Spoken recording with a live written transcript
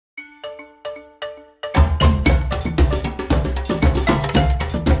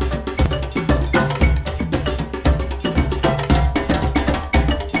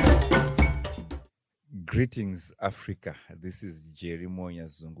Greetings, Africa. This is Jerry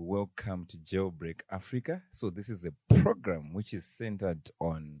Zungu. Welcome to JailBreak Africa. So this is a program which is centered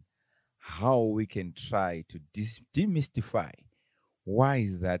on how we can try to demystify why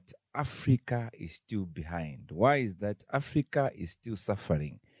is that Africa is still behind? Why is that Africa is still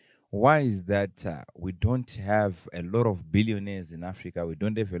suffering? Why is that we don't have a lot of billionaires in Africa? We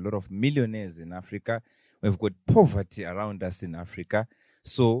don't have a lot of millionaires in Africa. We've got poverty around us in Africa.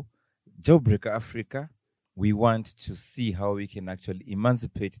 So JailBreak Africa, we want to see how we can actually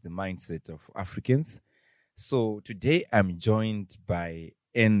emancipate the mindset of Africans. So today I'm joined by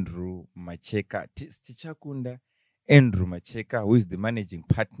Andrew Macheka, Tichakunda Andrew Macheka, who is the managing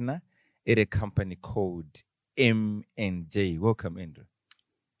partner at a company called M&J. Welcome, Andrew.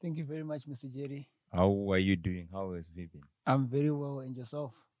 Thank you very much, Mr. Jerry. How are you doing? How has you been? I'm very well, and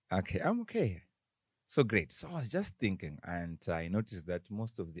yourself? Okay, I'm okay. So great. So I was just thinking, and I noticed that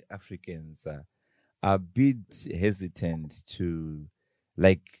most of the Africans are a bit hesitant to,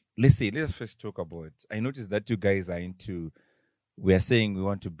 let's first talk about, I noticed that you guys we are saying we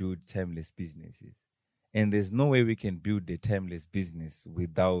want to build timeless businesses. And there's no way we can build a timeless business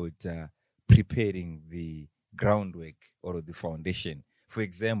without preparing the groundwork or the foundation. For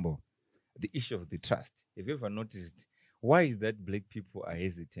example, the issue of the trust. Have you ever noticed why is that black people are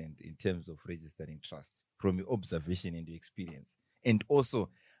hesitant in terms of registering trust from your observation and your experience? And also,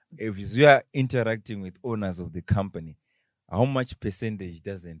 if you are interacting with owners of the company, how much percentage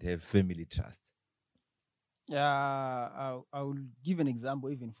doesn't have family trust? I will give an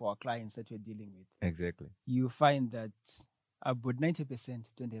example even for our clients that we're dealing with. Exactly. You find that about 90%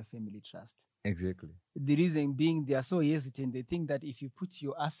 don't have family trust. Exactly. The reason being they are so hesitant, they think that if you put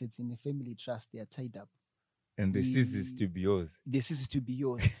your assets in a family trust, they are tied up. And the ceases to be yours. The ceases to be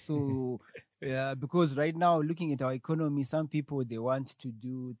yours. So, because right now, looking at our economy, some people, they want to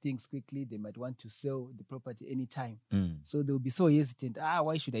do things quickly. They might want to sell the property anytime. So they'll be so hesitant.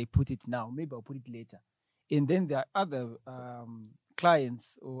 Why should I put it now? Maybe I'll put it later. And then there are other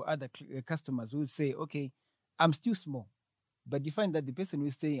clients or other customers who will say, okay, I'm still small. But you find that the person who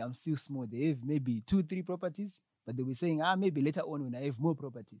is saying I'm still small, they have maybe 2-3 properties, but they'll be saying, maybe later on when I have more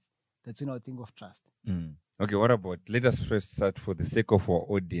properties. That's when I think of trust. Okay, what about, let us first start for the sake of our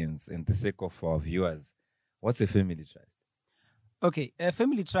audience and the sake of our viewers. What's a family trust? Okay, a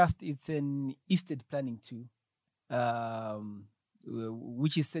family trust is an estate planning tool,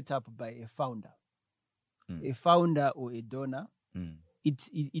 which is set up by a founder. A founder or a donor.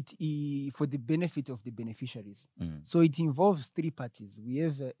 It for the benefit of the beneficiaries. So it involves 3 parties. We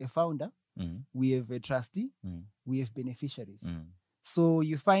have a founder, we have a trustee, we have beneficiaries. So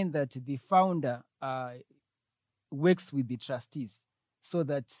you find that the founder works with the trustees so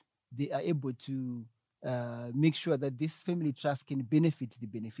that they are able to make sure that this family trust can benefit the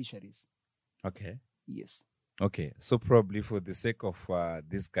beneficiaries. Okay. Yes. Okay, so probably for the sake of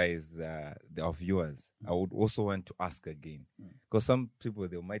these guys, our viewers, I would also want to ask again, because some people,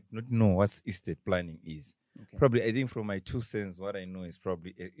 they might not know what estate planning is. Okay. Probably, I think from my 2 cents, what I know is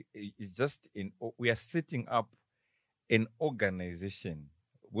probably, it's just, we are setting up an organization,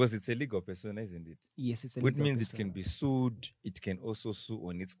 because it's a legal person, isn't it? Yes, it's a legal legal means person. It can be sued, it can also sue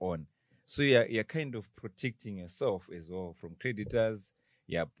on its own. So you're kind of protecting yourself as well from creditors,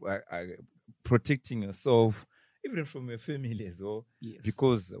 protecting yourself even from your family as well. Yes.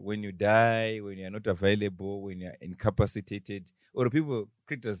 Because when you die, when you're not available, when you're incapacitated, or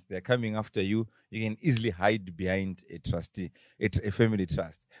creditors, they're coming after you, you can easily hide behind a trustee, a family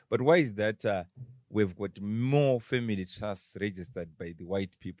trust. But why is that we've got more family trusts registered by the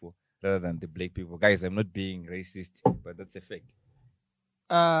white people rather than the black people? Guys, I'm not being racist, but that's a fact.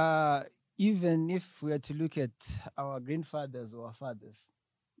 Even if we are to look at our grandfathers or our fathers,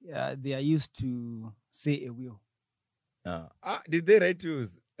 they are used to say a will. Did they write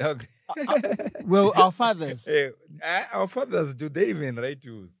wills? Okay. Well, our fathers. Our fathers, do they even write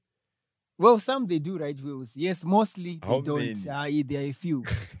wills? Well, some they do write wills. Yes, mostly they don't. There are a few.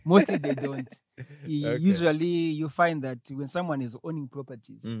 Mostly they don't. Okay. Usually you find that when someone is owning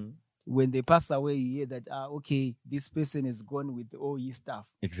properties, when they pass away, you hear that, okay, this person is gone with all his stuff.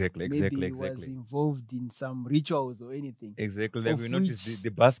 Exactly. Maybe he was involved in some rituals or anything. Exactly. Like we noticed the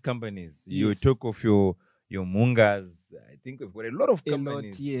bus companies. Yes. You talk of your mungas. I think we've got a lot of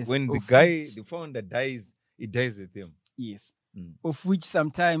companies. Yes. When the founder dies, it dies with him. Yes. Of which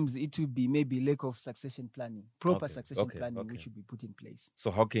sometimes it will be maybe lack of succession planning, proper succession planning, which will be put in place.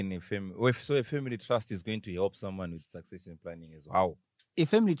 So how can a family trust is going to help someone with succession planning as well? A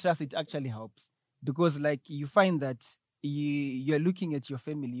family trust, it actually helps because like you find that you're looking at your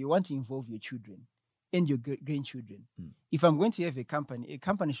family, you want to involve your children. and your grandchildren. If I'm going to have a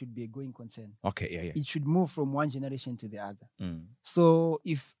company should be a going concern. Okay, yeah. It should move from one generation to the other. So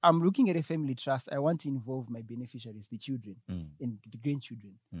if I'm looking at a family trust, I want to involve my beneficiaries, the children and the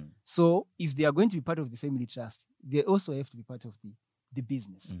grandchildren. So if they are going to be part of the family trust, they also have to be part of the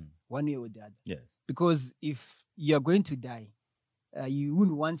business, one way or the other. Yes. Because if you are going to die, you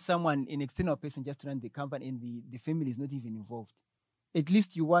wouldn't want someone, an external person, just to run the company and the family is not even involved. At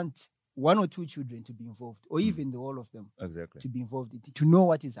least you want one or two children to be involved, or even the whole of them to be involved, to know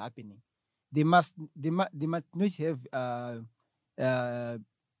what is happening. They must not have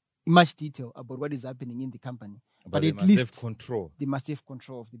much detail about what is happening in the company, but at least control. They must have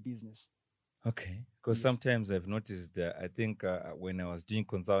control of the business. Okay, because sometimes I've noticed, I think when I was doing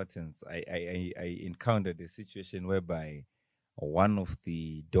consultants, I encountered a situation whereby one of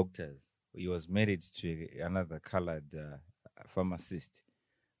the doctors, he was married to another colored pharmacist.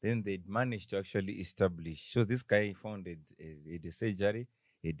 Then they managed to actually establish. So this guy founded a surgery,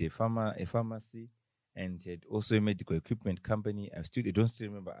 a pharmacy, and had also a medical equipment company. I don't still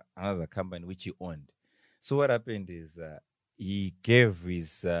remember another company which he owned. So what happened is he gave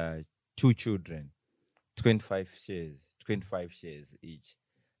his 2 children 25 shares each.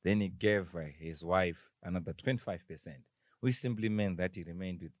 Then he gave his wife another 25%, which simply meant that he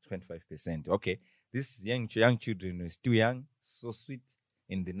remained with 25%. Okay, these young children were still young, so sweet,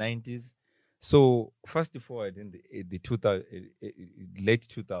 in the 90s. So fast forward in the 2000, late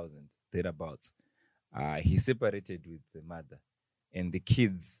 2000s, thereabouts, he separated with the mother, and the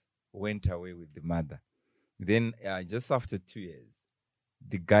kids went away with the mother. Then just after 2 years,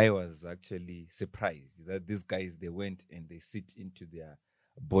 the guy was actually surprised that these guys, they went and they sit into their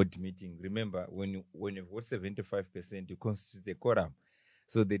board meeting. Remember, when you vote 75%, you constitute a quorum.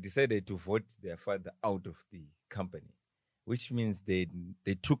 So they decided to vote their father out of the company, which means they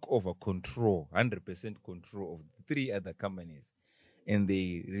took over control, 100% control of 3 other companies. And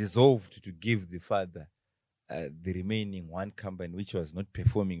they resolved to give the father the remaining 1 company, which was not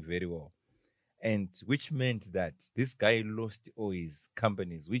performing very well. And which meant that this guy lost all his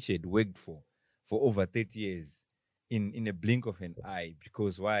companies, which he had worked for over 30 years in a blink of an eye.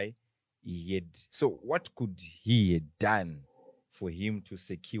 Because why? So what could he have done for him to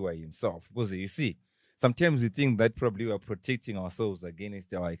secure himself? Because you see, sometimes we think that probably we are protecting ourselves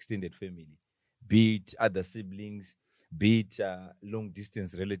against our extended family, be it other siblings, be it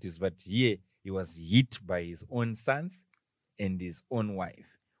long-distance relatives. But here, he was hit by his own sons and his own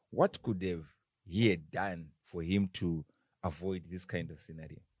wife. What could he had done for him to avoid this kind of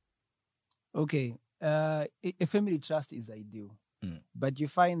scenario? Okay, a family trust is ideal. But you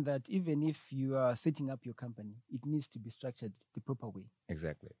find that even if you are setting up your company, it needs to be structured the proper way.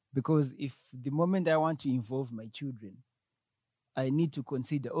 Exactly. Because if the moment I want to involve my children, I need to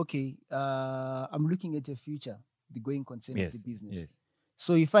consider, okay, I'm looking at a future, the going concern of the business. Yes.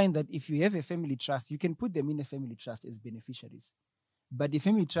 So you find that if you have a family trust, you can put them in a family trust as beneficiaries. But the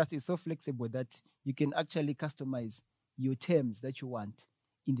family trust is so flexible that you can actually customize your terms that you want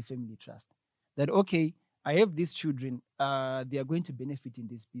in the family trust. That, okay, I have these children, they are going to benefit in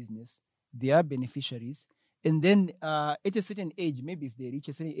this business. They are beneficiaries. And then at a certain age, maybe if they reach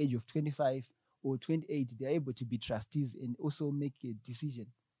a certain age of 25 or 28, they're able to be trustees and also make a decision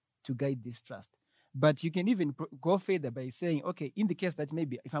to guide this trust. But you can even go further by saying, okay, in the case that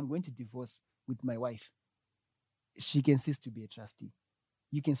maybe if I'm going to divorce with my wife, she can cease to be a trustee.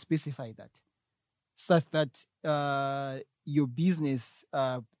 You can specify that, such that your business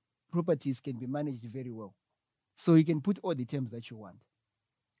properties can be managed very well. So you can put all the terms that you want.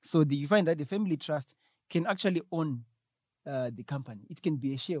 So you find that the family trust can actually own the company. It can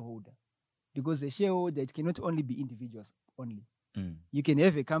be a shareholder, because a shareholder, it cannot only be individuals only. You can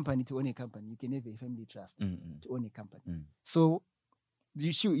have a company to own a company. You can have a family trust to own a company. So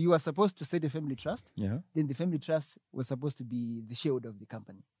you are supposed to set a family trust. Yeah. Then the family trust was supposed to be the shareholder of the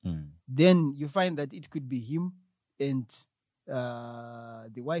company. Then you find that it could be him and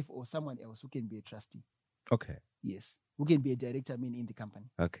the wife or someone else who can be a trustee. Okay. Yes. Who can be a director, in the company.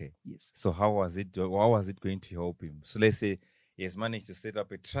 Okay. Yes. So how was it going to help him? So let's say he has managed to set up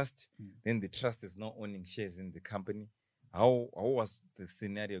a trust. Then the trust is now owning shares in the company. How was the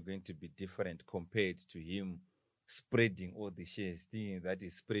scenario going to be different compared to him spreading all the shares, thinking that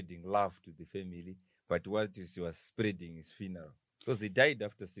he's spreading love to the family, but what he was spreading his funeral? Because he died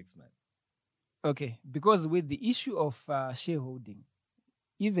after 6 months. Okay, because with the issue of shareholding,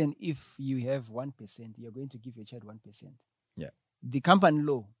 even if you have 1%, you're going to give your child 1%. Yeah. The company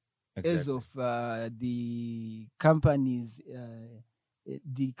law, Exactly. as of the company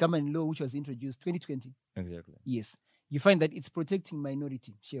law which was introduced 2020. Exactly. Yes. You find that it's protecting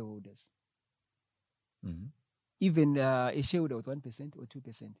minority shareholders. even a shareholder with 1% or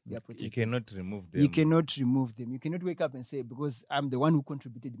 2%, they are protected. You cannot remove them. You cannot remove them. You cannot wake up and say, because I'm the one who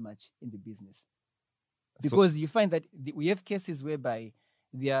contributed much in the business. Because you find that we have cases whereby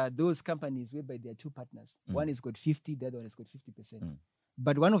there are those companies whereby there are two partners. One has got 50, the other one has got 50%.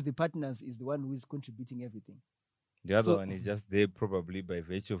 But one of the partners is the one who is contributing everything. The other one is just there probably by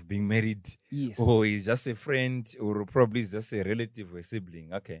virtue of being married. Yes. Or is just a friend, or probably is just a relative or a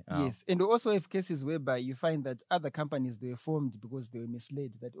sibling. Okay. Yes. And we also have cases whereby you find that other companies, they were formed because they were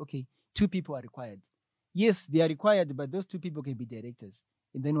misled that, okay, two people are required. Yes, they are required, but those two people can be directors.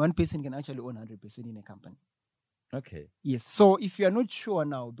 And then one person can actually own 100% in a company. Okay. Yes. So if you are not sure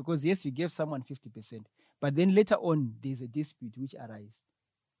now, because yes, you gave someone 50%, but then later on, there's a dispute which arises.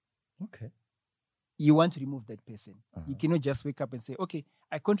 Okay. You want to remove that person. You cannot just wake up and say, okay,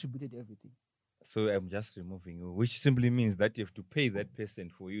 I contributed everything. So I'm just removing you, which simply means that you have to pay that person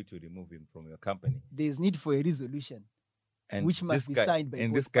for you to remove him from your company. There's need for a resolution, and which must be signed by both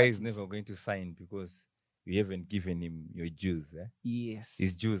And this guy parties. is never going to sign because you haven't given him your dues. Yes.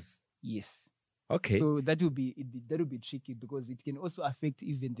 His dues. Yes. Okay. So that will be tricky because it can also affect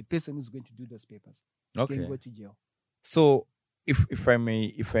even the person who's going to do those papers. Okay. Can go to jail. So if I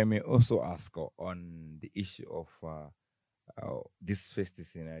may also ask on the issue of this first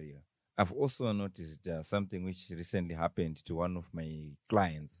scenario, I've also noticed something which recently happened to one of my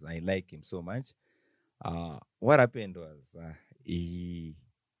clients. I like him so much. What happened was he's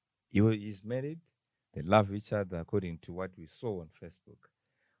married. They love each other according to what we saw on Facebook.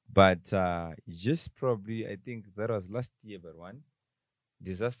 But just probably, I think that was last year, but one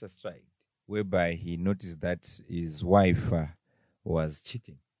disaster strike, whereby he noticed that his wife was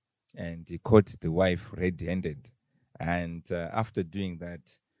cheating, and he caught the wife red-handed. And after doing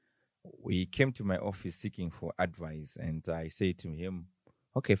that, we came to my office seeking for advice, and I said to him,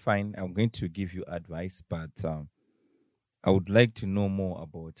 okay, fine, I'm going to give you advice, but I would like to know more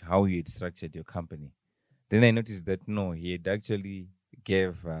about how you had structured your company. Then I noticed that, no, he had actually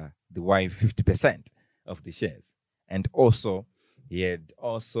gave the wife 50% of the shares. And also, he had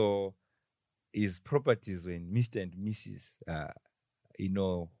also, his properties were in Mr. and Mrs. You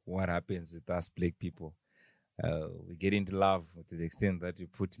know what happens with us black people. We get into love to the extent that we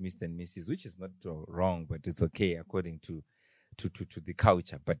put Mr. and Mrs., which is not wrong, but it's okay according to the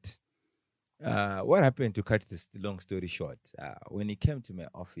culture. But what happened, to cut this long story short, when he came to my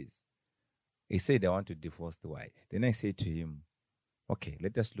office, he said, I want to divorce the wife. Then I said to him, okay,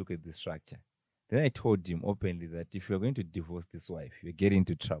 let us look at the structure. Then I told him openly that if you're going to divorce this wife, you're getting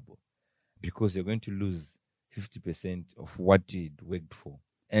into trouble because you're going to lose 50% of what you'd worked for.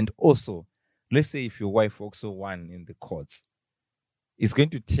 And also, let's say if your wife also won in the courts, it's going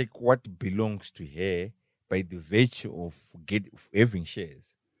to take what belongs to her by the virtue of having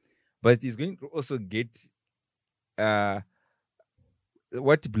shares. But it's going to also get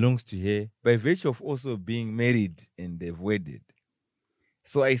what belongs to her by virtue of also being married and they've wedded.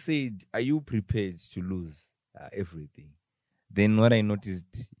 So I said, are you prepared to lose everything? Then what I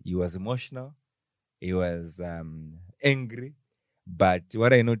noticed, he was emotional, he was angry, but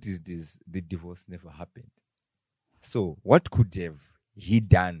what I noticed is the divorce never happened. So what could have he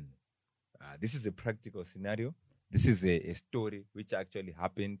done? This is a practical scenario. This is a story which actually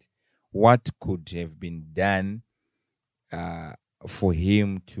happened. What could have been done for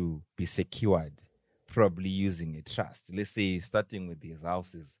him to be secured? Probably using a trust. Let's say starting with his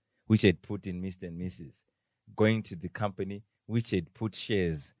houses, which had put in Mr. and Mrs., going to the company, which had put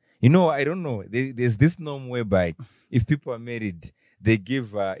shares. You know, I don't know. There's this norm whereby if people are married, they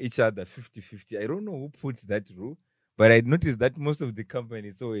give each other 50-50. I don't know who puts that rule, but I noticed that most of the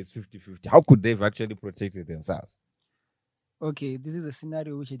companies always 50-50. How could they have actually protected themselves? Okay, this is a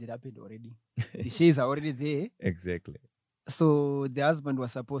scenario which had happened already. The shares are already there. Exactly. So the husband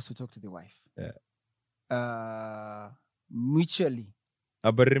was supposed to talk to the wife. Yeah. Mutually.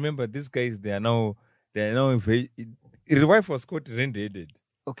 But remember, these guys, they are now very, the wife was caught red-handed.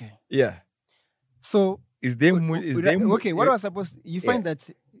 Okay. Yeah. So okay, what was supposed you find that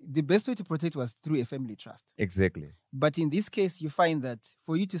the best way to protect was through a family trust. Exactly. But in this case, you find that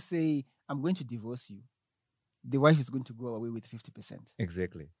for you to say, I'm going to divorce you, the wife is going to go away with 50%.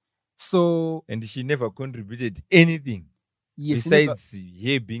 Exactly. So, and she never contributed anything besides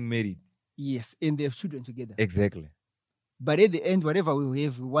her being married. Yes, and they have children together. Exactly. But at the end, whatever we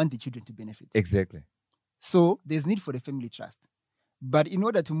have, we want the children to benefit. Exactly. So there's need for a family trust. But in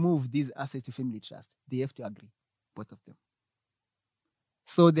order to move these assets to family trust, they have to agree, both of them.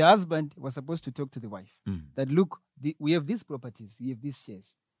 So the husband was supposed to talk to the wife that, look, we have these properties, we have these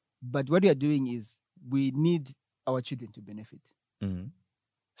shares. But what we are doing is we need our children to benefit. Mm-hmm.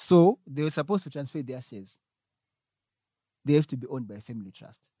 So they were supposed to transfer their shares. They have to be owned by a family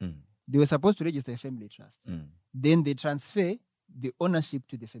trust. They were supposed to register a family trust. Then they transfer the ownership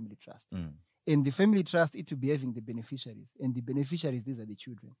to the family trust. And the family trust, it will be having the beneficiaries. And the beneficiaries, these are the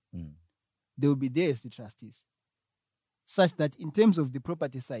children. They will be there as the trustees. Such that in terms of the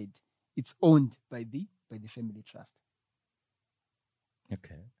property side, it's owned by the family trust.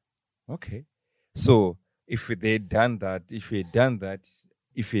 Okay. So if they had done that, if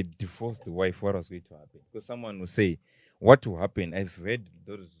he had divorced the wife, what was going to happen? Because someone will say, what will happen? I've read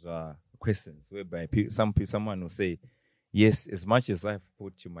those questions whereby someone will say, yes, as much as I've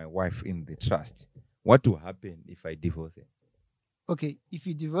put my wife in the trust, what will happen if I divorce her? Okay, if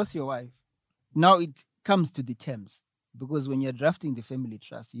you divorce your wife, now it comes to the terms. Because when you're drafting the family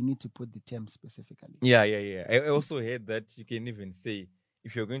trust, you need to put the terms specifically. Yeah. I also heard that you can even say,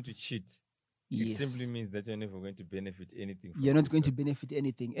 if you're going to cheat, it simply means that you're never going to benefit anything from You're not going to benefit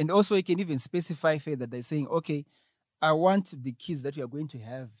anything. And also you can even specify further that they're saying, okay, I want the kids that we are going to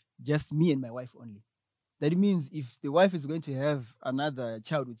have just me and my wife only. That means if the wife is going to have another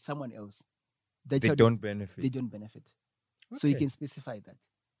child with someone else, they don't benefit. They don't benefit. Okay. So you can specify that.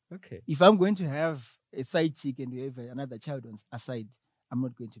 Okay. If I'm going to have a side chick and we have another child on aside, I'm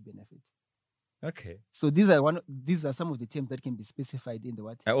not going to benefit. Okay. So these are some of the terms that can be specified in the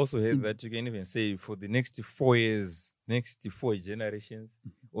what. I also heard that you can even say for the next 4 years, next 4 generations,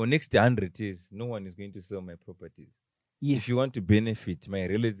 or next 100 years, no one is going to sell my properties. Yes. If you want to benefit, my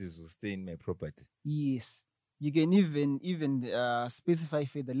relatives will stay in my property. Yes. You can even specify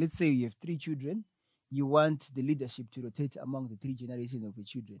further. Let's say you have 3 children. You want the leadership to rotate among the 3 generations of the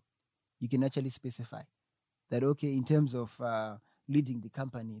children. You can actually specify that, okay, in terms of leading the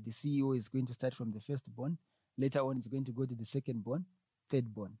company, the CEO is going to start from the firstborn. Later on, it's going to go to the secondborn,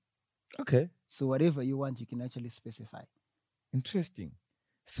 thirdborn. Okay. So whatever you want, you can actually specify. Interesting.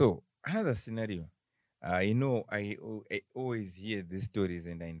 So another scenario. I always hear these stories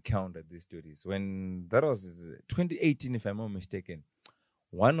and I encounter these stories. When that was 2018, if I'm not mistaken,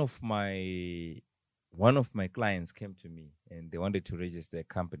 one of my clients came to me and they wanted to register a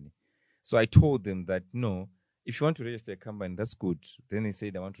company. So I told them that, no, if you want to register a company, that's good. Then they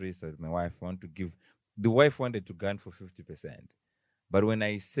said, I want to register with my wife. The wife wanted to grant for 50%. But when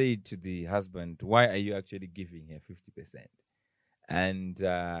I said to the husband, why are you actually giving her 50%? And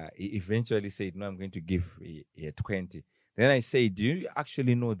he eventually said, no, I'm going to give her 20. Then I said, do you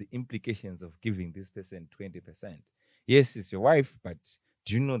actually know the implications of giving this person 20%? Yes, it's your wife, but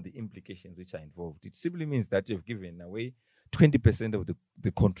do you know the implications which are involved? It simply means that you've given away 20% of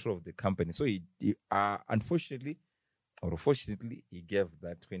the control of the company. So he unfortunately or fortunately, he gave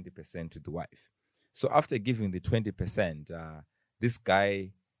that 20% to the wife. So after giving the 20%, this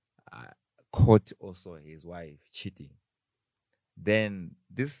guy caught also his wife cheating. Then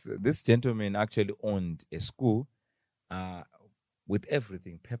this gentleman actually owned a school with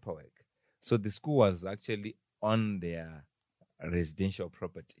everything, paperwork. So the school was actually on their residential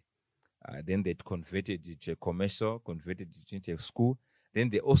property. Then they'd converted it to a commercial, converted it into a school. Then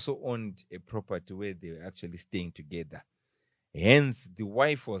they also owned a property where they were actually staying together. Hence, the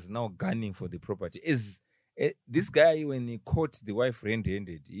wife was now gunning for the property. This guy, when he caught the wife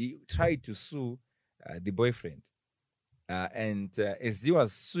red-handed, he tried to sue the boyfriend. And as he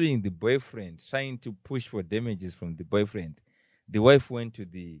was suing the boyfriend, trying to push for damages from the boyfriend, the wife went to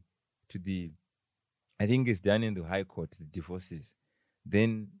the I think it's done in the High Court, the divorces.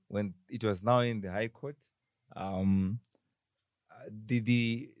 Then when it was now in the High Court,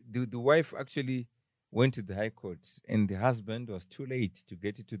 the wife actually went to the High Court, and the husband was too late to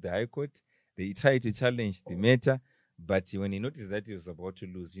get it to the High Court. They tried to challenge the matter, but when he noticed that he was about to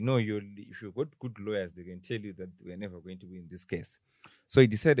lose, if you've got good lawyers, they can tell you that we're never going to win this case. So he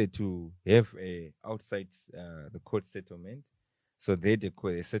decided to have outside the court settlement. So they had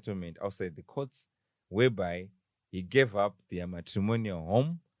a settlement outside the courts, whereby he gave up their matrimonial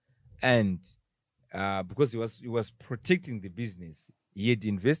home, and because he was protecting the business, he had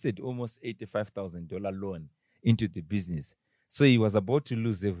invested almost $85,000 loan into the business. So he was about to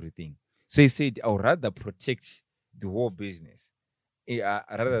lose everything. So he said, I would rather protect the whole business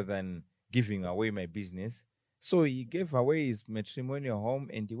rather than giving away my business. So he gave away his matrimonial home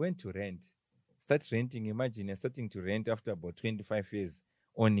and he went to rent. Start renting, imagine starting to rent after about 25 years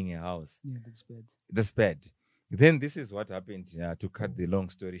owning a house. Yeah, that's bad. That's bad. Then this is what happened, to cut the long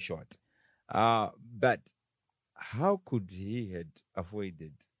story short. But how could he had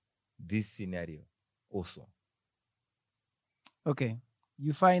avoided this scenario also? Okay.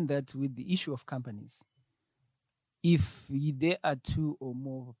 You find that with the issue of companies, if there are 2 or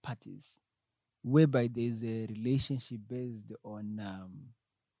more parties whereby there's a relationship based on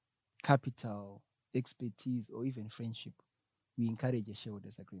capital, expertise, or even friendship, we encourage a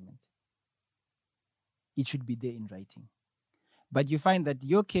shareholders agreement. It should be there in writing. But you find that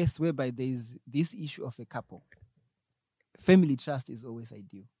your case whereby there is this issue of a couple, family trust is always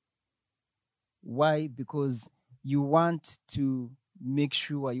ideal. Why? Because you want to make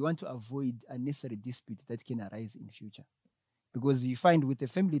sure, you want to avoid unnecessary dispute that can arise in future. Because you find with a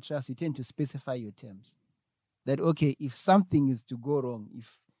family trust, you tend to specify your terms. That, okay, if something is to go wrong,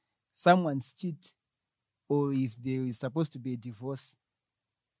 if someone's cheat, or if there is supposed to be a divorce,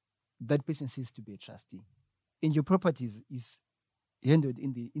 that person ceases to be a trustee. And your property is handled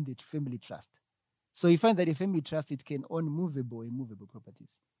in the family trust. So you find that a family trust, it can own movable and immovable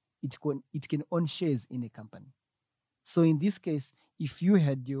properties. It can own shares in a company. So in this case, if you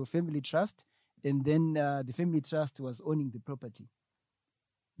had your family trust and then the family trust was owning the property,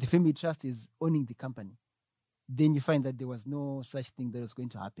 the family trust is owning the company, then you find that there was no such thing that was going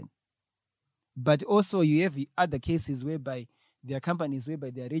to happen. But also you have other cases whereby there are companies whereby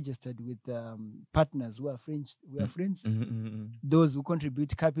they are registered with partners who are friends, those who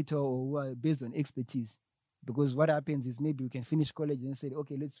contribute capital or who are based on expertise. Because what happens is maybe we can finish college and say,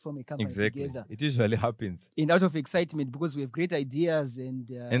 okay, let's form a company together. It usually happens. And out of excitement, because we have great ideas and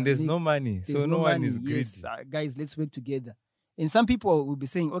there's no money, so no one is greedy. Yes, guys, let's work together. And some people will be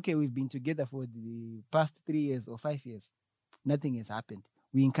saying, okay, we've been together for the past 3 years or 5 years. Nothing has happened.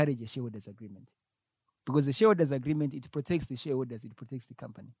 We encourage a shareholders agreement. Because the shareholders agreement, it protects the shareholders, it protects the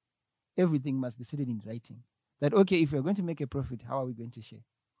company. Everything must be stated in writing. That, okay, if we're going to make a profit, how are we going to share?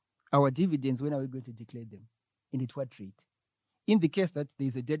 Our dividends, when are we going to declare them? And at what rate? In the case that there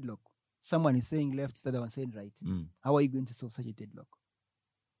is a deadlock, someone is saying left, the other one saying right, how are you going to solve such a deadlock?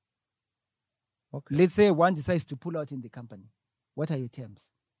 Okay. Let's say one decides to pull out in the company. What are your terms?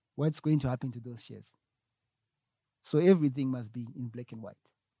 What's going to happen to those shares? So everything must be in black and white.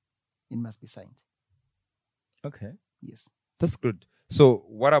 It must be signed. Okay. Yes. That's good. So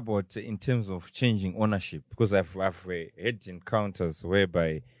what about in terms of changing ownership? Because I've had encounters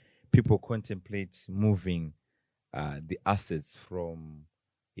whereby people contemplate moving the assets from,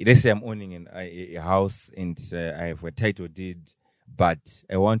 let's say I'm owning a house and I have a title deed, but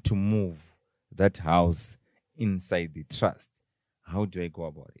I want to move that house inside the trust. How do I go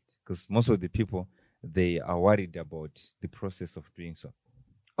about it? Because most of the people, they are worried about the process of doing so.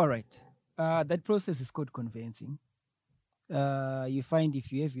 All right. That process is called conveyancing. You find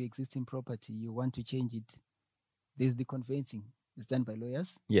if you have your existing property, you want to change it, there's the conveyancing. It's done by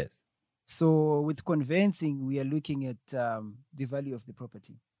lawyers. Yes. So with conveyancing, we are looking at the value of the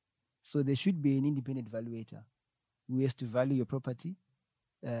property. So there should be an independent valuator who has to value your property,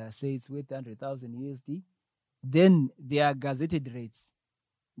 say it's worth 100,000 USD. Then there are gazetted rates,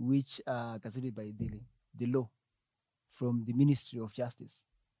 which are gazetted by the law from the Ministry of Justice.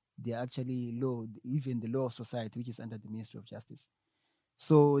 They are actually law, even the law of society, which is under the Ministry of Justice.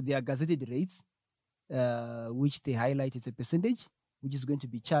 So there are gazetted rates, which they highlight it's a percentage, which is going to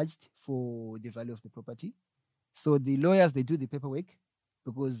be charged for the value of the property. So the lawyers, they do the paperwork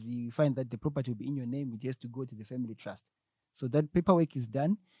because you find that the property will be in your name. It has to go to the family trust. So that paperwork is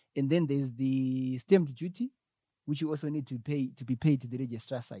done. And then there's the stamp duty, which you also need to be paid to the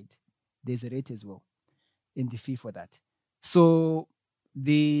registrar side. There's a rate as well and the fee for that. So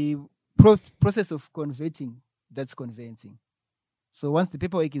the process of converting, that's conveyancing. So once the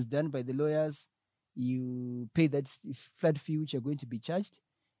paperwork is done by the lawyers, you pay that flat fee which you're going to be charged,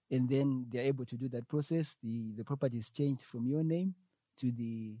 and then they're able to do that process. The property is changed from your name to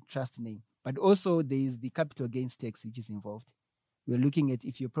the trust name. But also there is the capital gains tax which is involved. We're looking at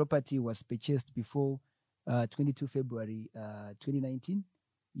if your property was purchased before 22 February 2019,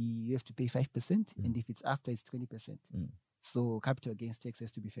 you have to pay 5%, and if it's after, it's 20%. So capital gains tax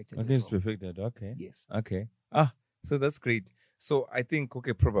has to be factored. Okay. Yes. Okay. So that's great. So I think,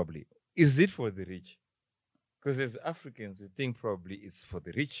 okay, probably. Is it for the rich? Because as Africans, we think probably it's for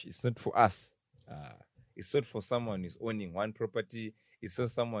the rich. It's not for us. It's not for someone who's owning one property. It's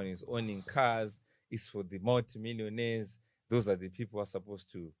not someone who's owning cars. It's for the multimillionaires. Those are the people who are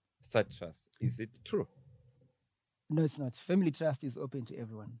supposed to start trust. Is it true? No, it's not. Family trust is open to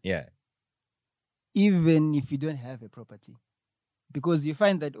everyone. Yeah. Even if you don't have a property. Because you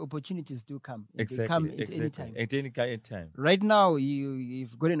find that opportunities do come. Exactly. They come at any time. At any time. Right now,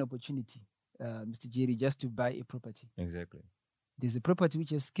 you've got an opportunity, Mr. Jerry, just to buy a property. Exactly. There's a property which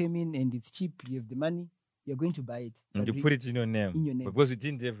just came in and it's cheap. You have the money. You're going to buy it. And you put it in your name. In your name. Because you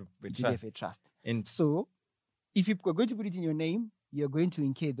didn't have a trust. And so, if you're going to put it in your name, you're going to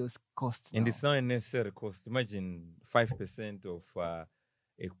incur those costs. And it's not a necessary cost. Imagine 5% of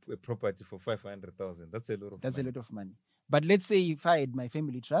a property for 500,000. That's a lot of money. A lot of money. But let's say if I had my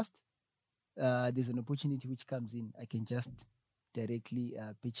family trust there's an opportunity which comes in, I can just directly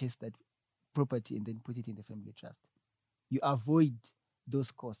purchase that property and then put it in the family trust. You avoid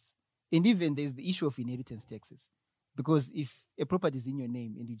those costs. And even there's the issue of inheritance taxes. Because if a property is in your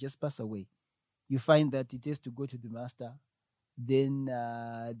name and you just pass away, you find that it has to go to the master. Then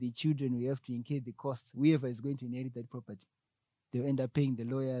the children will have to incur the costs. Whoever is going to inherit that property, they'll end up paying the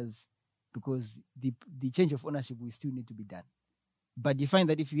lawyers because the change of ownership will still need to be done. But you find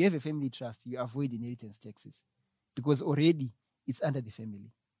that if you have a family trust, you avoid inheritance taxes because already it's under the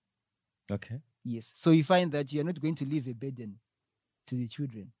family. Okay. Yes. So you find that you're not going to leave a burden to the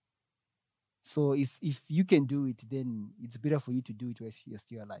children. So if you can do it, then it's better for you to do it while you're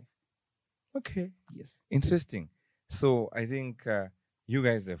still alive. Okay. Yes. Interesting. So I think you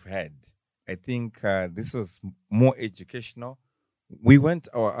guys have had, I think this was more educational. We want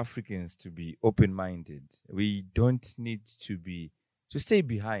our Africans to be open-minded. We don't need to stay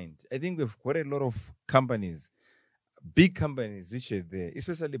behind. I think we've got a lot of companies, big companies, which are there,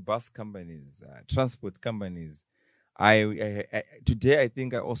 especially bus companies, transport companies. Today, I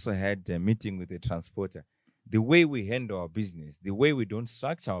think I also had a meeting with a transporter. The way we handle our business, the way we don't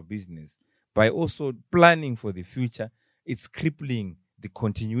structure our business, by also planning for the future, it's crippling the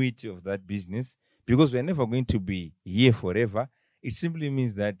continuity of that business because we're never going to be here forever. It simply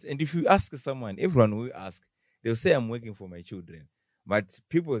means that, and if you ask someone, everyone will ask, they'll say, I'm working for my children. But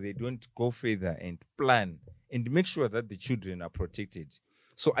people, they don't go further and plan and make sure that the children are protected.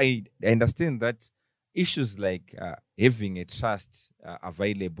 So I understand that issues like having a trust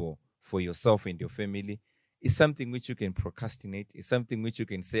available for yourself and your family is something which you can procrastinate. It's something which you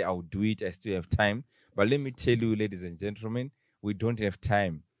can say, I'll do it, I still have time. But let me tell you, ladies and gentlemen, we don't have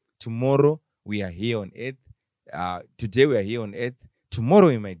time. Tomorrow, we are here on earth. Today, we are here on earth. Tomorrow,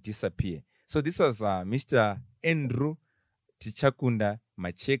 we might disappear. So this was Mr. Andrew Tichakunda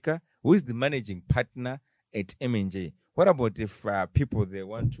Macheka, who is the managing partner at M&J. What about if people, they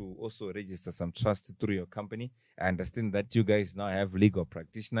want to also register some trust through your company? I understand that you guys now have legal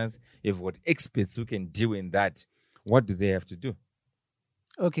practitioners. You've got experts who can deal in that. What do they have to do?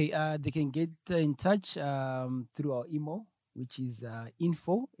 Okay, they can get in touch through our email, which is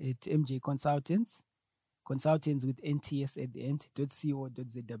info@MJ Consultants with NTS at the end,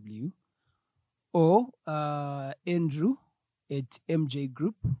 .co.zw, or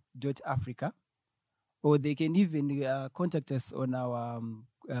Andrew@mjgroup.africa. Or they can even contact us on our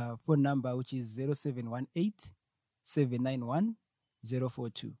phone number, which is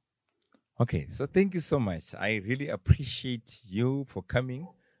 0718-791-042. Okay, so thank you so much. I really appreciate you for coming.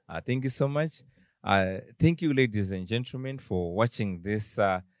 Thank you so much. Thank you, ladies and gentlemen, for watching this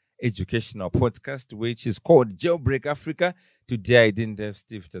educational podcast, which is called JailBreak Africa. Today, I didn't have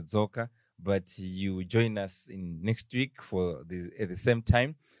Steve Tadzoka, but you join us in next week at the same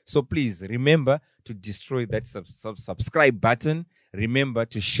time. So please remember to destroy that subscribe button. Remember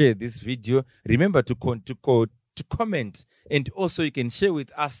to share this video. Remember to comment. And also you can share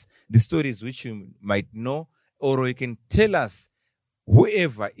with us the stories which you might know, or you can tell us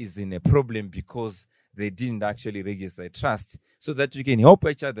whoever is in a problem because they didn't actually register a trust, so that we can help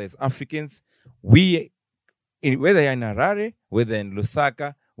each other as Africans. Whether you're in Harare, whether in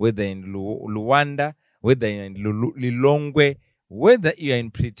Lusaka, whether in Luanda, whether in Lilongwe, whether you are in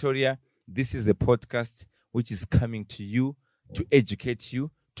Pretoria, this is a podcast which is coming to you to educate you,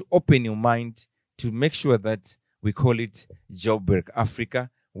 to open your mind, to make sure that we call it JailBreak Africa,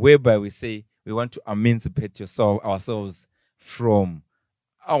 whereby we say we want to emancipate ourselves from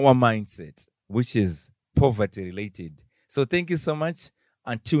our mindset, which is poverty related. So thank you so much.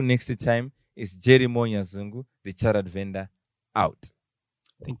 Until next time, it's Jerry Monya Zungu, the chartered vendor, out.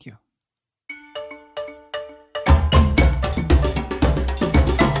 Thank you.